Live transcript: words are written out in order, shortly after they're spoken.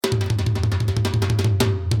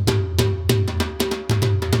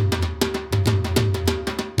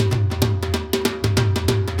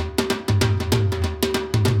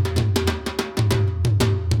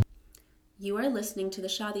listening to the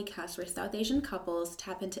Shadicast, where South Asian couples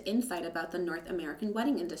tap into insight about the North American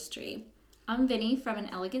wedding industry. I'm Vinny from An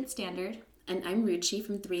Elegant Standard. And I'm Ruchi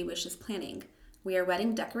from Three Wishes Planning. We are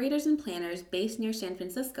wedding decorators and planners based near San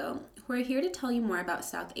Francisco who are here to tell you more about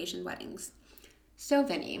South Asian weddings. So,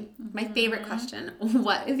 Vinny, my favorite question,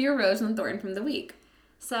 what is your rose and thorn from the week?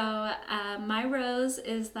 So, my rose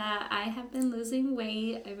is that I have been losing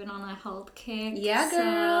weight. I've been on a health kick. Yeah,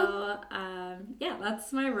 girl. So,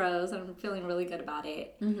 that's my rose. I'm feeling really good about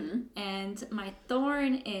it. Mm-hmm. And my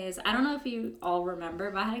thorn is, I don't know if you all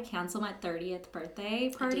remember, but I had to cancel my 30th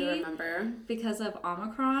birthday party. I do remember. Because of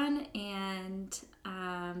Omicron. And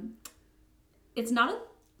it's not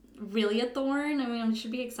really a thorn. I mean, I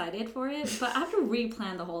should be excited for it. But I have to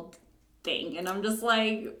replan the whole thing. And I'm just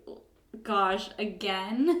like... Gosh,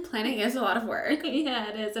 again? Planning is a lot of work. Yeah,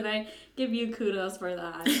 it is, and I give you kudos for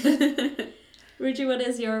that. Ruchi, what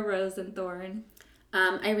is your rose and thorn?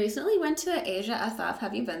 I recently went to Asia SF.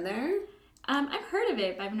 Have you been there? I've heard of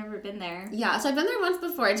it, but I've never been there. Yeah, so I've been there once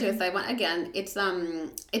before too, so I went again. It's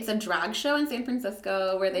a drag show in San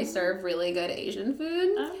Francisco where they serve really good Asian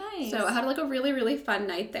food. Oh, nice. So I had like a really, really fun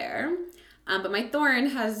night there. But my thorn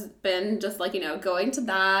has been just like, going to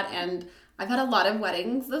that, and I've had a lot of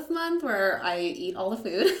weddings this month where I eat all the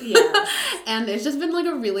food. Yeah. And it's just been like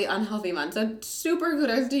a really unhealthy month. So super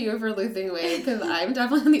kudos to you for losing weight because I'm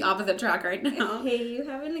definitely on the opposite track right now. Hey, you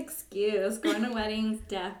have an excuse. Going to weddings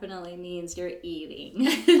definitely means you're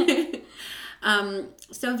eating.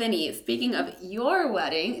 So Vinny, speaking of your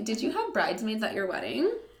wedding, did you have bridesmaids at your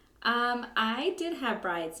wedding? I did have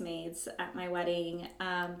bridesmaids at my wedding.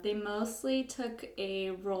 They mostly took a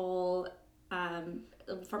role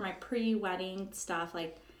for my pre-wedding stuff,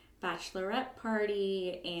 like bachelorette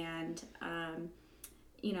party and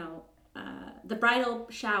the bridal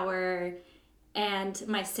shower and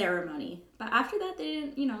my ceremony. But after that, they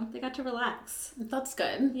didn't, they got to relax. That's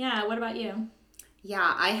good. Yeah. What about you?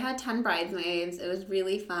 Yeah, I had 10 bridesmaids. It was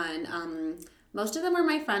really fun. Most of them were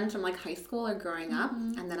my friends from like high school or growing up,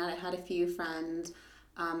 and then I had a few friends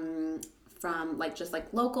from like just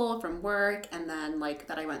like local from work, and then like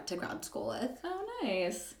that I went to grad school with. Oh,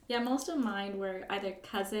 nice. Yeah, most of mine were either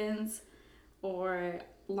cousins or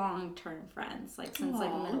long-term friends, like since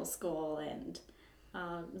like middle school, and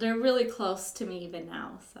they're really close to me even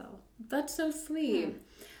now. So that's so sweet.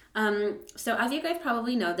 So as you guys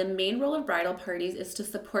probably know, the main role of bridal parties is to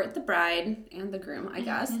support the bride and the groom, I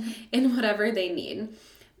guess, in whatever they need.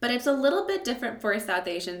 But it's a little bit different for South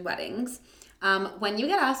Asian weddings. When you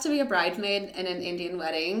get asked to be a bridesmaid in an Indian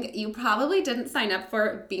wedding, you probably didn't sign up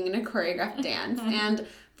for being in a choreographed dance. And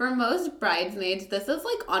for most bridesmaids, this is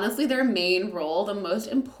like honestly their main role, the most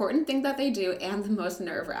important thing that they do, and the most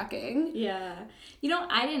nerve-wracking. Yeah.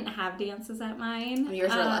 I didn't have dances at mine.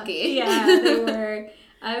 Yours were lucky. Yeah, they were.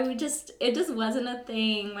 It just wasn't a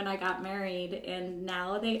thing when I got married, and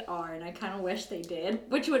now they are, and I kind of wish they did,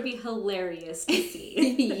 which would be hilarious to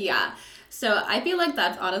see. Yeah. So I feel like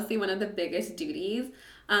that's honestly one of the biggest duties.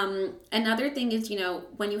 Another thing is,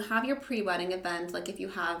 when you have your pre-wedding events, like if you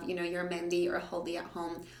have, your mehndi or haldi at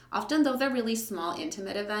home, often those are really small,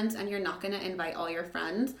 intimate events, and you're not going to invite all your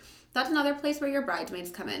friends. That's another place where your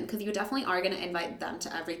bridesmaids come in, because you definitely are going to invite them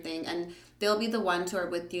to everything, and they'll be the ones who are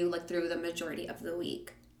with you like through the majority of the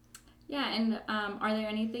week. Yeah, and are there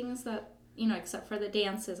any things that, except for the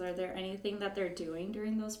dances, are there anything that they're doing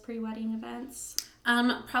during those pre-wedding events?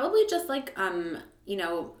 Probably just like,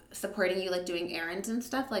 supporting you, like doing errands and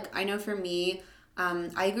stuff. Like I know for me,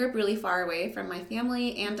 I grew up really far away from my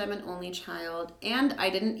family, and I'm an only child, and I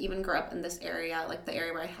didn't even grow up in this area, like the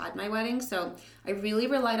area where I had my wedding. So I really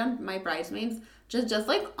relied on my bridesmaids just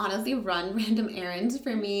like honestly run random errands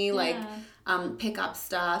for me, like pick up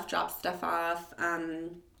stuff, drop stuff off,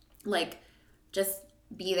 like just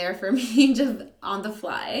be there for me just on the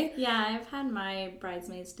fly. Yeah, I've had my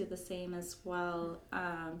bridesmaids do the same as well.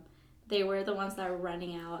 They were the ones that were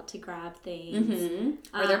running out to grab things.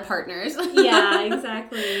 Or their partners. Yeah,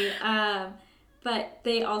 exactly. But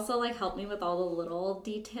they also like help me with all the little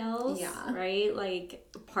details, right? Like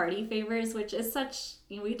party favors, which is such,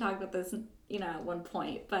 we talked about this, at one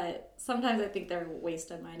point, but sometimes I think they're a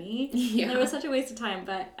waste of money. Yeah. And it was such a waste of time,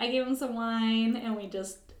 but I gave them some wine and we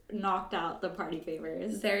just knocked out the party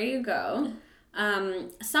favors. There you go.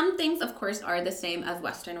 Some things, of course, are the same as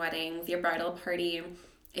Western weddings. Your bridal party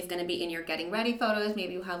is going to be in your getting ready photos.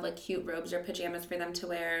 Maybe you have like cute robes or pajamas for them to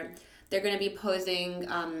wear. They're going to be posing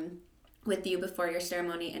with you before your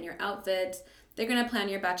ceremony and your outfits. They're going to plan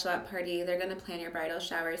your bachelorette party. They're going to plan your bridal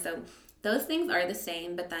shower. So those things are the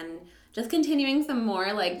same, but then just continuing some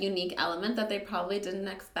more like unique element that they probably didn't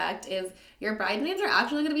expect is your bridesmaids are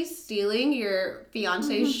actually going to be stealing your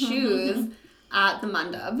fiance's shoes at the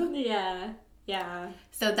mandap. Yeah. Yeah.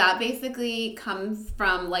 So that basically comes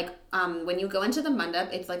from like when you go into the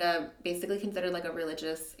mandap, it's like basically considered like a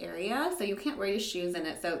religious area. So you can't wear your shoes in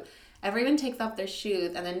it. So everyone takes off their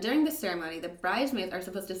shoes, and then during the ceremony, the bridesmaids are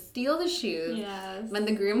supposed to steal the shoes. Yes. When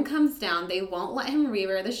the groom comes down, they won't let him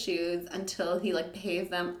rewear the shoes until he like pays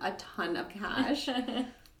them a ton of cash.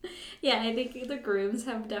 Yeah, I think the grooms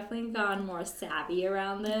have definitely gone more savvy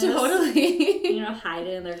around this. Totally. Hide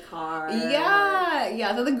it in their car.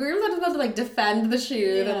 Yeah. So the grooms are supposed to like defend the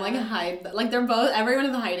shoes and like hide. Like everyone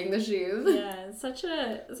is hiding the shoes. Yeah, it's such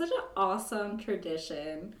an awesome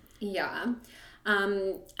tradition. Yeah.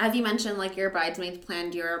 As you mentioned, like your bridesmaids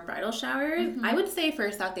planned your bridal showers. Mm-hmm. I would say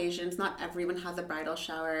for South Asians, not everyone has a bridal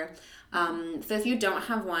shower. So if you don't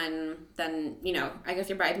have one, then, I guess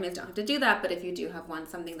your bridesmaids don't have to do that. But if you do have one,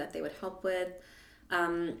 something that they would help with.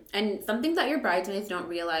 And something that your bridesmaids don't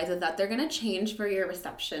realize is that they're going to change for your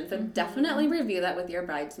reception. So definitely review that with your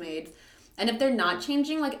bridesmaids. And if they're not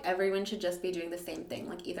changing, like everyone should just be doing the same thing.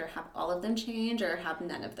 Like either have all of them change or have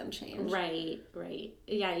none of them change. Right.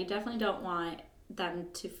 Yeah, you definitely don't want them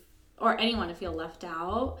or anyone to feel left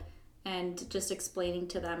out, and just explaining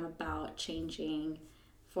to them about changing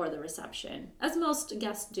for the reception, as most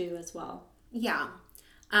guests do as well. Yeah.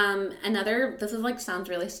 This is like sounds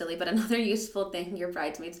really silly, but another useful thing your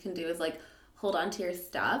bridesmaids can do is like hold on to your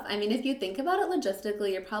stuff. I mean, if you think about it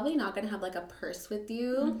logistically, you're probably not going to have like a purse with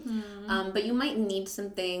you, but you might need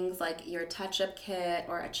some things like your touch-up kit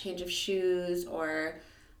or a change of shoes, or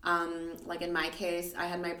like in my case, I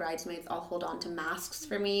had my bridesmaids all hold on to masks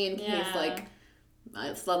for me in case like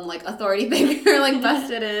some like authority figure like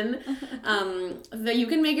busted in. So you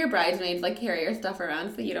can make your bridesmaids like carry your stuff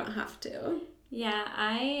around so you don't have to. Yeah,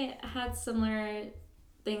 I had similar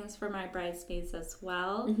things for my bridesmaids as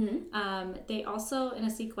well. They also, in a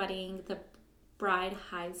Sikh wedding, the bride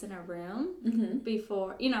hides in a room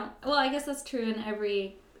before, well, I guess that's true in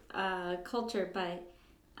every culture, but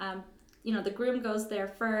the groom goes there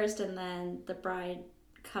first and then the bride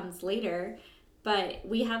comes later. But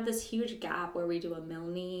we have this huge gap where we do a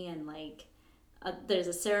milni and there's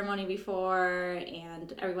a ceremony before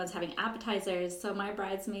and everyone's having appetizers. So my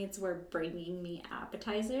bridesmaids were bringing me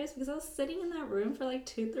appetizers because I was sitting in that room for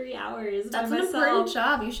 2-3 hours. That's an important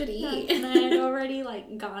job. You should eat. And I had already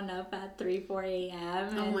gone up at 3-4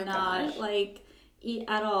 a.m. and not eat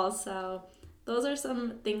at all. So those are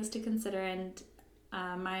some things to consider. And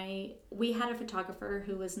we had a photographer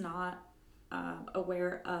who was not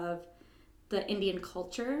aware of the Indian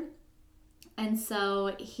culture. And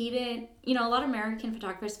so he didn't, a lot of American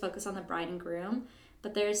photographers focus on the bride and groom,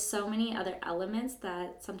 but there's so many other elements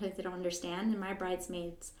that sometimes they don't understand. And my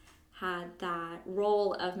bridesmaids had that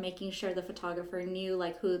role of making sure the photographer knew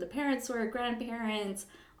who the parents were, grandparents,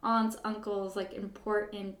 aunts, uncles,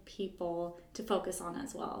 important people to focus on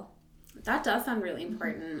as well. That does sound really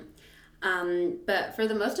important. But for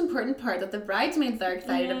the most important part that the bridesmaids are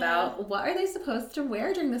excited about, what are they supposed to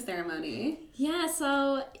wear during the ceremony? Yeah,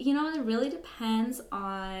 so, it really depends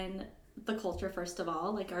on the culture, first of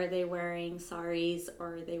all. Are they wearing saris,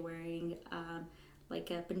 or are they wearing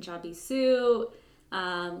a Punjabi suit,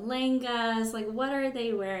 langas? What are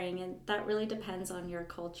they wearing? And that really depends on your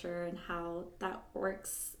culture and how that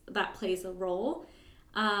works, that plays a role.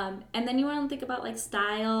 And then you want to think about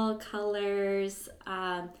style, colors.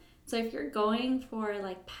 So if you're going for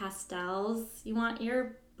pastels, you want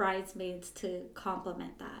your bridesmaids to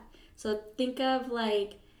complement that. So think of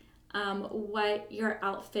what your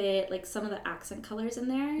outfit, some of the accent colors in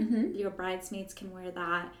there, your bridesmaids can wear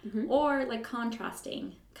that, or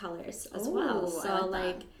contrasting colors as well.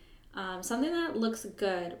 So something that looks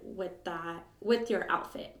good with that, with your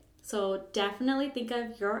outfit. So definitely think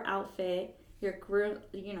of your outfit, your groom,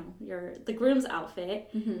 the groom's outfit,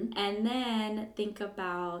 and then think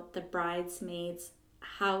about the bridesmaids.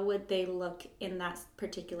 How would they look in that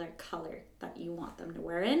particular color that you want them to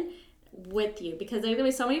wear in with you? Because there's gonna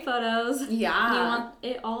be so many photos. Yeah, you want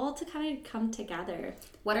it all to kind of come together.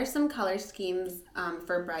 What are some color schemes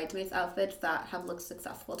for bridesmaids outfits that have looked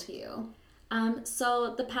successful to you?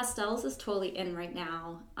 So the pastels is totally in right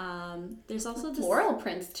now. There's also floral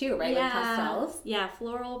prints too, right? Yeah, pastels. Yeah,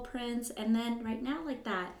 floral prints, and then right now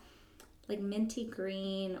that minty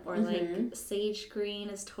green or sage green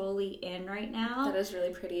is totally in right now. That is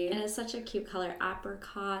really pretty, and it's such a cute color.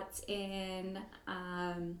 Apricots in.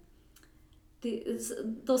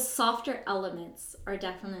 Those softer elements are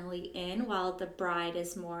definitely in, while the bride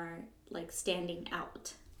is more standing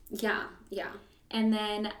out. Yeah. And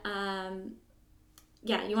then,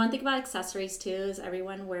 you want to think about accessories too. Is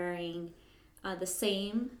everyone wearing the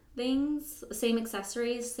same things, same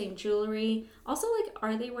accessories, same jewelry. Also, like,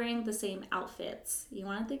 are they wearing the same outfits? You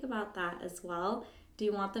want to think about that as well. Do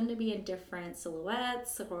you want them to be in different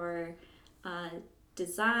silhouettes or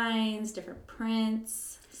designs, different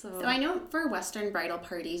prints? So I know for Western bridal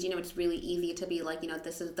parties, it's really easy to be like,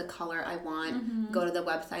 this is the color I want. Go to the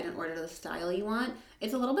website and order the style you want.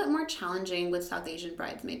 It's a little bit more challenging with South Asian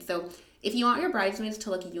bridesmaids. So if you want your bridesmaids to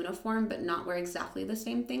look uniform but not wear exactly the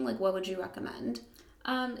same thing, like what would you recommend?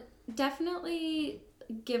 Definitely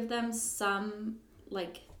give them some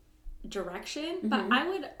like direction, but I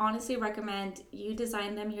would honestly recommend you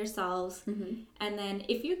design them yourselves, and then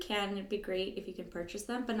if you can, it'd be great if you can purchase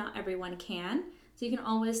them, but not everyone can. So you can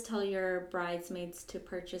always tell your bridesmaids to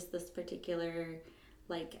purchase this particular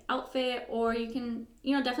like outfit, or you can,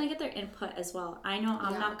 definitely get their input as well. I know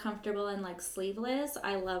I'm not comfortable in like sleeveless.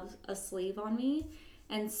 I love a sleeve on me,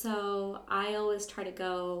 and so I always try to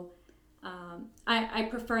go, I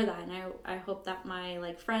prefer that, and I hope that my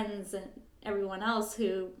like friends and everyone else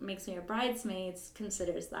who makes me a bridesmaid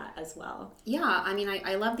considers that as well. Yeah, I mean,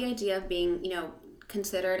 I love the idea of being,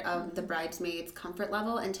 considered of the bridesmaids' comfort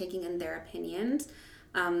level and taking in their opinions.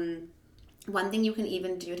 One thing you can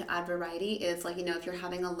even do to add variety is like, if you're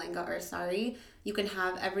having a lehenga or a sari, you can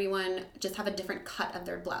have everyone just have a different cut of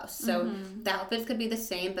their blouse. So the outfits could be the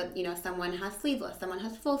same, but, someone has sleeveless, someone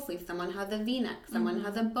has full sleeve, someone has a V-neck, someone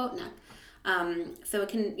has a boat neck. So it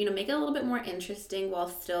can, make it a little bit more interesting while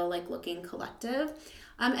still like looking collective.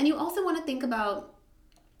 And you also want to think about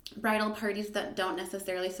bridal parties that don't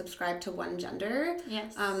necessarily subscribe to one gender.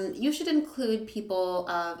 Yes. You should include people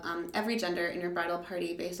of every gender in your bridal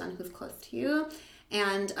party based on who's close to you.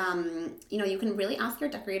 And, you can really ask your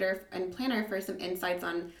decorator and planner for some insights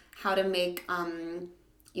on how to make,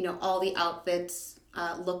 all the outfits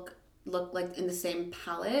look like in the same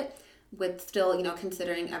palette, with still,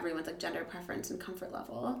 considering everyone's like gender preference and comfort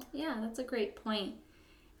level. Yeah, that's a great point.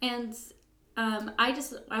 And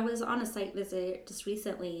I was on a site visit just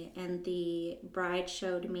recently, and the bride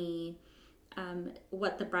showed me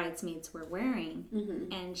what the bridesmaids were wearing,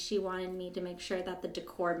 and she wanted me to make sure that the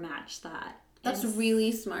decor matched that. That's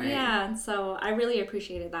really smart. Yeah, and so I really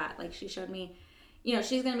appreciated that. Like, she showed me,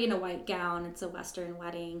 she's going to be in a white gown. It's a Western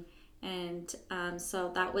wedding. And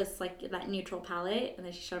so that was like that neutral palette, and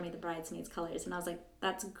then she showed me the bridesmaids colors, and I was like,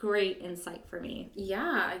 that's great insight for me.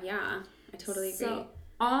 Yeah, I totally agree. So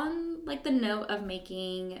on like the note of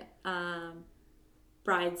making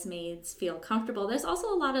bridesmaids feel comfortable, there's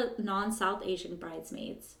also a lot of non-South Asian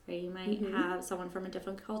bridesmaids, right? You might have someone from a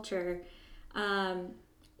different culture.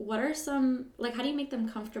 What are some, like, how do you make them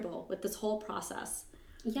comfortable with this whole process?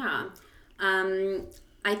 Yeah,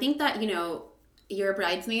 I think that, your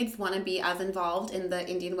bridesmaids want to be as involved in the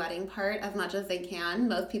Indian wedding part as much as they can.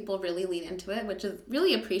 Most people really lean into it, which is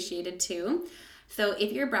really appreciated too. So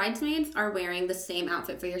if your bridesmaids are wearing the same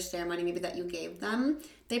outfit for your ceremony, maybe that you gave them,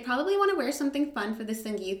 they probably want to wear something fun for the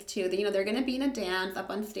Sangeet too. They're going to be in a dance up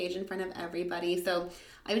on stage in front of everybody. So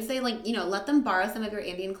I would say, like, let them borrow some of your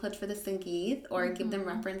Indian clothes for the Sangeet, or give them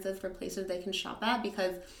references for places they can shop at,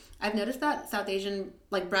 because I've noticed that South Asian,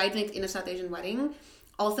 like bridesmaids in a South Asian wedding,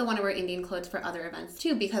 also want to wear Indian clothes for other events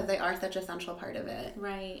too, because they are such a central part of it.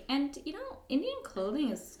 Right. And Indian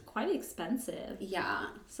clothing is quite expensive. Yeah.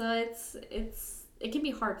 So it can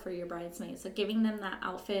be hard for your bridesmaids. So giving them that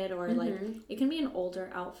outfit, or like it can be an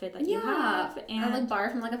older outfit that you have, and or like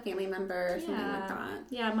borrow from like a family member or something like that.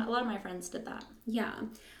 Yeah, a lot of my friends did that. Yeah.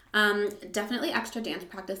 Definitely extra dance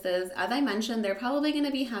practices. As I mentioned, they're probably going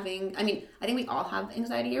to be having, I think we all have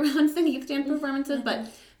anxiety around Sangeet dance performances, but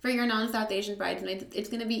for your non-South Asian bridesmaids, it's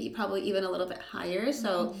going to be probably even a little bit higher.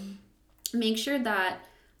 So make sure that,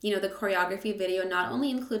 the choreography video not only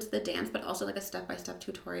includes the dance, but also like a step-by-step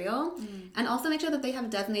tutorial. And also make sure that they have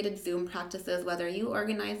designated Zoom practices, whether you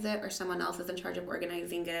organize it or someone else is in charge of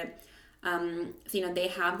organizing it. So, they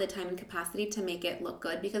have the time and capacity to make it look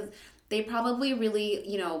good, because they probably really,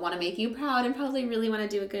 want to make you proud and probably really want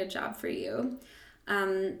to do a good job for you.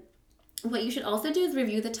 What you should also do is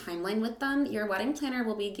review the timeline with them. Your wedding planner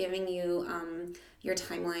will be giving you your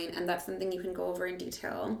timeline, and that's something you can go over in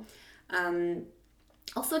detail.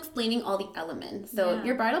 Also explaining all the elements. So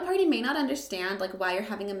your bridal party may not understand like why you're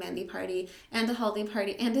having a mehndi party and a haldi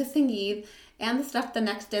party and a sangeet and the stuff the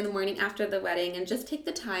next day in the morning after the wedding, and just take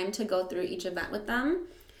the time to go through each event with them.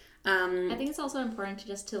 I think it's also important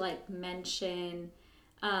to like mention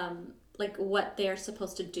like what they're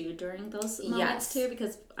supposed to do during those moments too,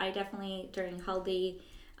 because I definitely during haldi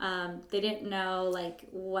they didn't know like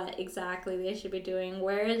what exactly they should be doing,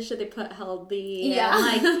 where should they put haldi, and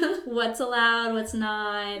like what's allowed, what's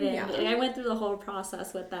not, and I went through the whole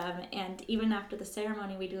process with them. And even after the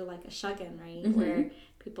ceremony we do like a shagan, right, where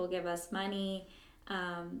people give us money.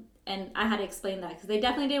 And I had to explain that because they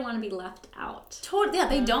definitely didn't want to be left out. Totally, yeah.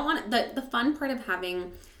 They don't want the fun part of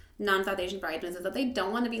having non-South Asian bridesmaids is that they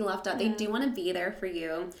don't want to be left out. They do want to be there for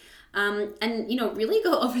you, and really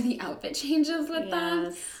go over the outfit changes with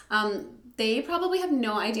them. They probably have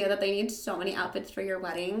no idea that they need so many outfits for your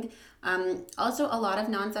wedding. Also, a lot of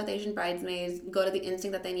non-South Asian bridesmaids go to the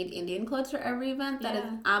instinct that they need Indian clothes for every event. That is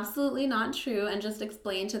absolutely not true. And just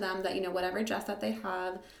explain to them that, whatever dress that they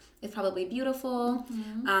have is probably beautiful.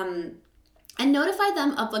 And notify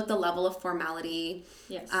them of the level of formality.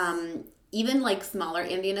 Yes. Even smaller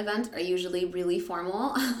Indian events are usually really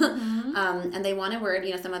formal. And they want to wear,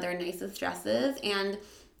 some of their nicest dresses. And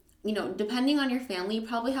depending on your family, you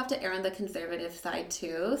probably have to err on the conservative side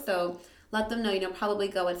too. So let them know, probably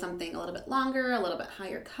go with something a little bit longer, a little bit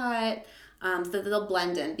higher cut, so that they'll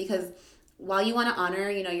blend in. Because while you want to honor,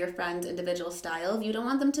 your friend's individual styles, you don't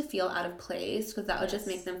want them to feel out of place because that would just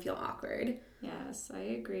make them feel awkward. Yes, I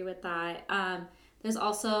agree with that. There's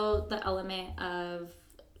also the element of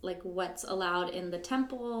what's allowed in the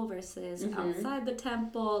temple versus outside the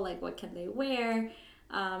temple. What can they wear?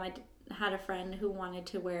 I had a friend who wanted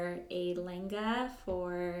to wear a lehenga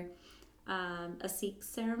for a Sikh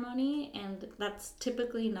ceremony, and that's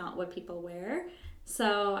typically not what people wear.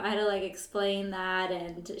 So I had to explain that,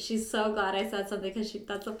 and she's so glad I said something because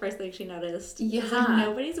that's the first thing she noticed. Yeah.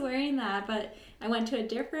 Nobody's wearing that, but I went to a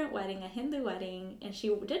different wedding, a Hindu wedding, and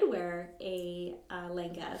she did wear a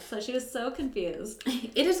lehenga. So she was so confused.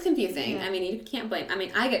 It is confusing. Yeah. I mean, you can't blame.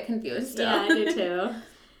 I get confused still. Yeah, I do too.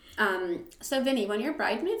 So Vinny, when your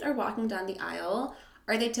bridesmaids are walking down the aisle,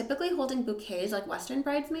 are they typically holding bouquets like Western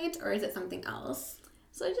bridesmaids, or is it something else?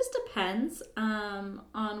 So it just depends on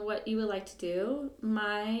what you would like to do.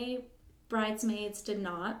 My bridesmaids did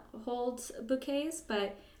not hold bouquets,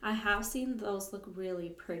 but I have seen those look really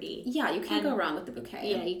pretty. Yeah, you can't go wrong with the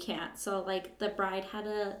bouquet. Yeah, you can't. So the bride had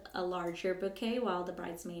a larger bouquet while the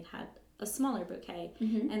bridesmaid had a smaller bouquet,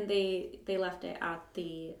 and they left it at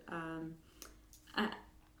the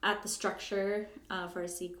structure for a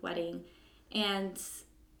Sikh wedding. And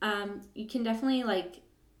you can definitely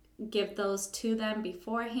give those to them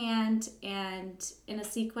beforehand. And in a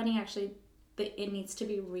Sikh wedding, actually, it needs to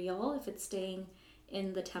be real if it's staying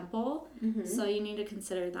in the temple. So you need to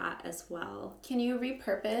consider that as well. Can you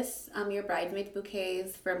repurpose your bridesmaids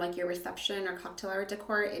bouquets from your reception or cocktail hour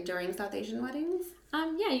decor during South Asian weddings?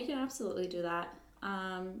 Yeah, you can absolutely do that.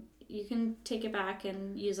 You can take it back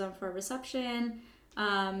and use them for a reception.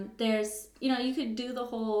 There's, you could do the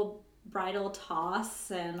whole bridal toss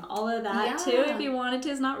and all of that too if you wanted to.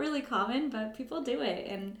 It's not really common, but people do it,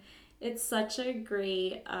 and it's such a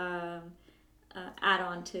great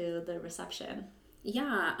add-on to the reception.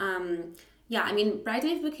 I mean,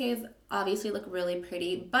 bridesmaids bouquets obviously look really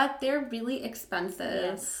pretty, but they're really expensive.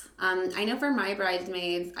 Yes. I know for my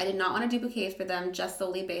bridesmaids, I did not want to do bouquets for them just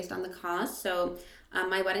solely based on the cost. So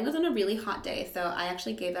my wedding was on a really hot day, so I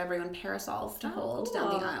actually gave everyone parasols to hold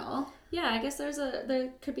down the aisle. Yeah, I guess there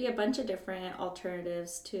could be a bunch of different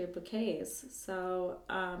alternatives to bouquets. So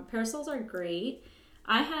parasols are great.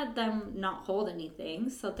 I had them not hold anything,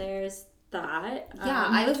 so there's that. Yeah,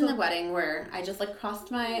 I was in the wedding where I just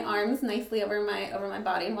crossed my arms nicely over my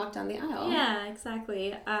body and walked down the aisle. Yeah,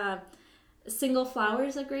 exactly. Single flower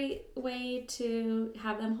is a great way to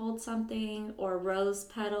have them hold something, or rose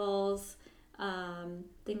petals,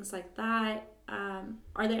 things like that.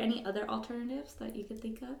 Are there any other alternatives that you could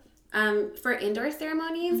think of? For indoor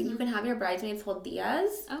ceremonies, you can have your bridesmaids hold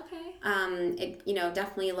diyas. Okay. It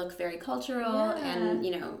definitely looks very cultural and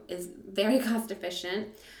is very cost efficient.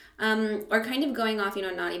 Or kind of going off,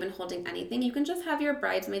 not even holding anything. You can just have your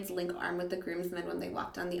bridesmaids link arm with the groomsmen when they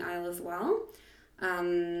walk down the aisle as well.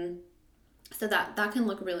 So that can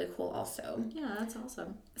look really cool also. Yeah, that's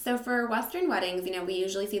awesome. So for Western weddings, we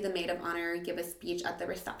usually see the maid of honor give a speech at the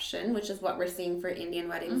reception, which is what we're seeing for Indian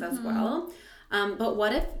weddings as well. But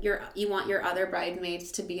what if you want your other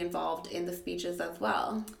bridesmaids to be involved in the speeches as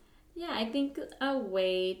well? Yeah, I think a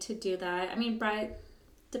way to do that, I mean,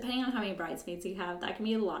 depending on how many bridesmaids you have, that can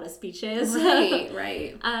be a lot of speeches.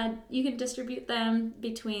 Right. You can distribute them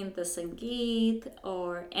between the sangeet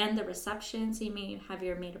and the reception. So you may have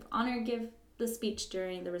your maid of honor give the speech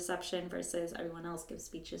during the reception versus everyone else gives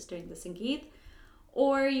speeches during the sangeet.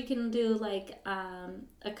 Or you can do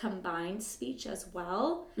a combined speech as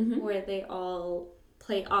well, where they all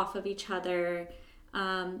play off of each other.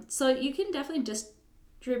 So you can definitely just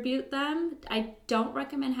distribute them. I don't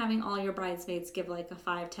recommend having all your bridesmaids give like a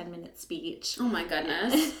 5-10 minute speech. Oh my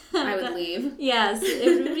goodness. I would leave. Yes,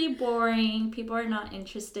 it would be boring. People are not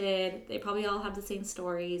interested. They probably all have the same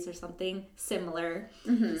stories or something similar.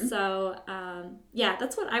 Mm-hmm. So, yeah,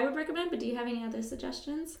 that's what I would recommend. But do you have any other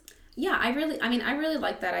suggestions? Yeah, I really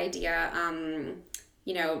like that idea,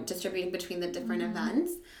 distributing between the different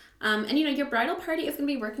events. And, your bridal party is going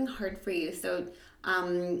to be working hard for you. So,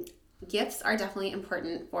 gifts are definitely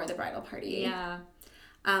important for the bridal party. Yeah.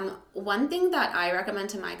 One thing that I recommend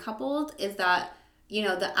to my couples is that,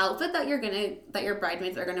 the outfit that your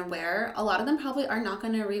bridesmaids are gonna wear, a lot of them probably are not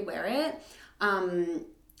gonna rewear it.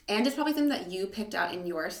 And it's probably something that you picked out in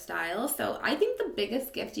your style. So I think the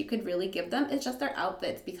biggest gift you could really give them is just their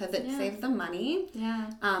outfits, because it saves them money. Yeah.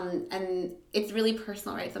 And it's really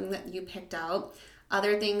personal, right? Something that you picked out.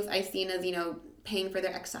 Other things I've seen is, paying for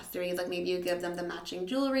their accessories. Like maybe you give them the matching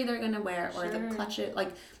jewelry they're going to wear, or the clutches.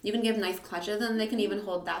 Like you can give nice clutches and they can even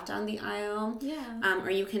hold that down the aisle. Yeah. Or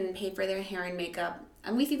you can pay for their hair and makeup.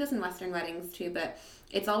 And we see this in Western weddings too, but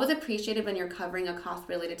it's always appreciated when you're covering a cost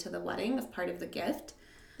related to the wedding as part of the gift.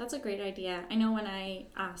 That's a great idea. I know when I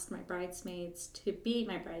asked my bridesmaids to be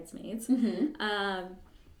my bridesmaids,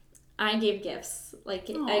 I gave gifts. Like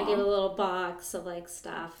Aww. I gave a little box of like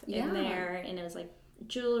stuff in there, and it was like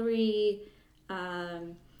jewelry, a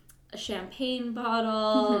champagne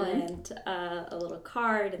bottle, and a little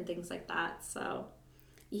card and things like that. So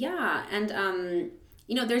yeah, and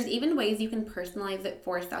there's even ways you can personalize it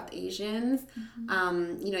for South Asians.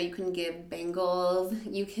 You can give bangles,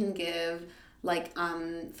 you can give like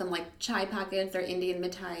some like chai packets or Indian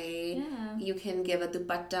mithai. Yeah. You can give a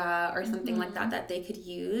dupatta or something like that they could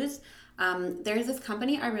use. There's this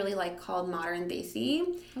company I really like called Modern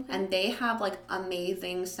Desi, and they have like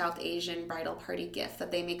amazing South Asian bridal party gifts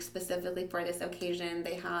that they make specifically for this occasion.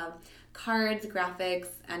 They have cards, graphics,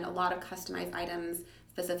 and a lot of customized items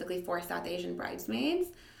specifically for South Asian bridesmaids.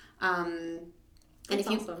 And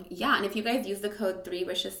if you guys use the code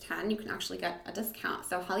 3wishes10, you can actually get a discount.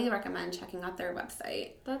 So highly recommend checking out their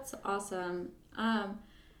website. That's awesome.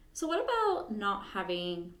 So what about not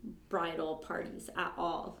having bridal parties at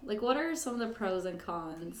all? Like, what are some of the pros and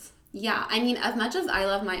cons? Yeah, I mean, as much as I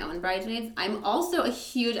love my own bridesmaids, I'm also a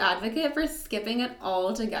huge advocate for skipping it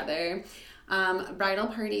all together. Bridal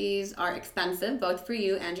parties are expensive, both for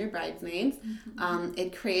you and your bridesmaids.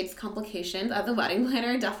 It creates complications. As a wedding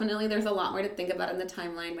planner, definitely there's a lot more to think about in the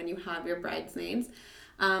timeline when you have your bridesmaids.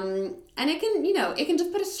 And it can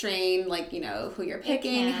just put a strain, like, who you're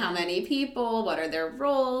picking, how many people, what are their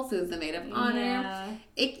roles, who's the maid of honor.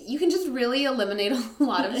 You can just really eliminate a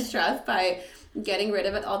lot of stress by getting rid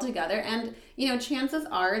of it altogether. And, chances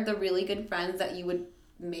are the really good friends that you would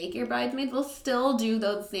make your bridesmaids will still do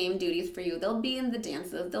those same duties for you. They'll be in the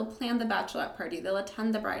dances, they'll plan the bachelorette party, they'll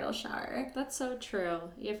attend the bridal shower. That's so true.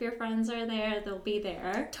 If your friends are there, they'll be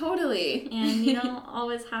there. Totally. And you don't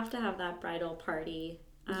always have to have that bridal party.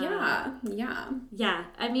 Yeah.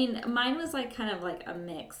 I mean, mine was like kind of like a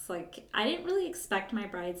mix. Like, I didn't really expect my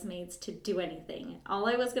bridesmaids to do anything. All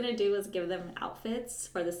I was gonna do was give them outfits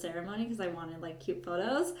for the ceremony because I wanted like cute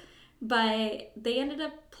photos. But they ended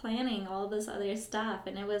up planning all this other stuff,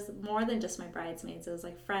 and it was more than just my bridesmaids. It was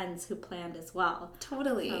like friends who planned as well.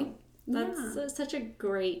 Totally. So that's such a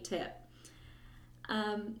great tip.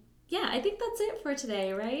 Yeah, I think that's it for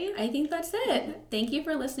today, right? I think that's it. Thank you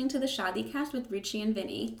for listening to the Shadicast with Ruchi and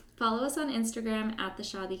Vinny. Follow us on Instagram at the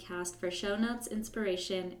Shadicast for show notes,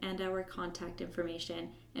 inspiration, and our contact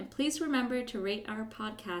information. And please remember to rate our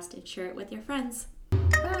podcast and share it with your friends.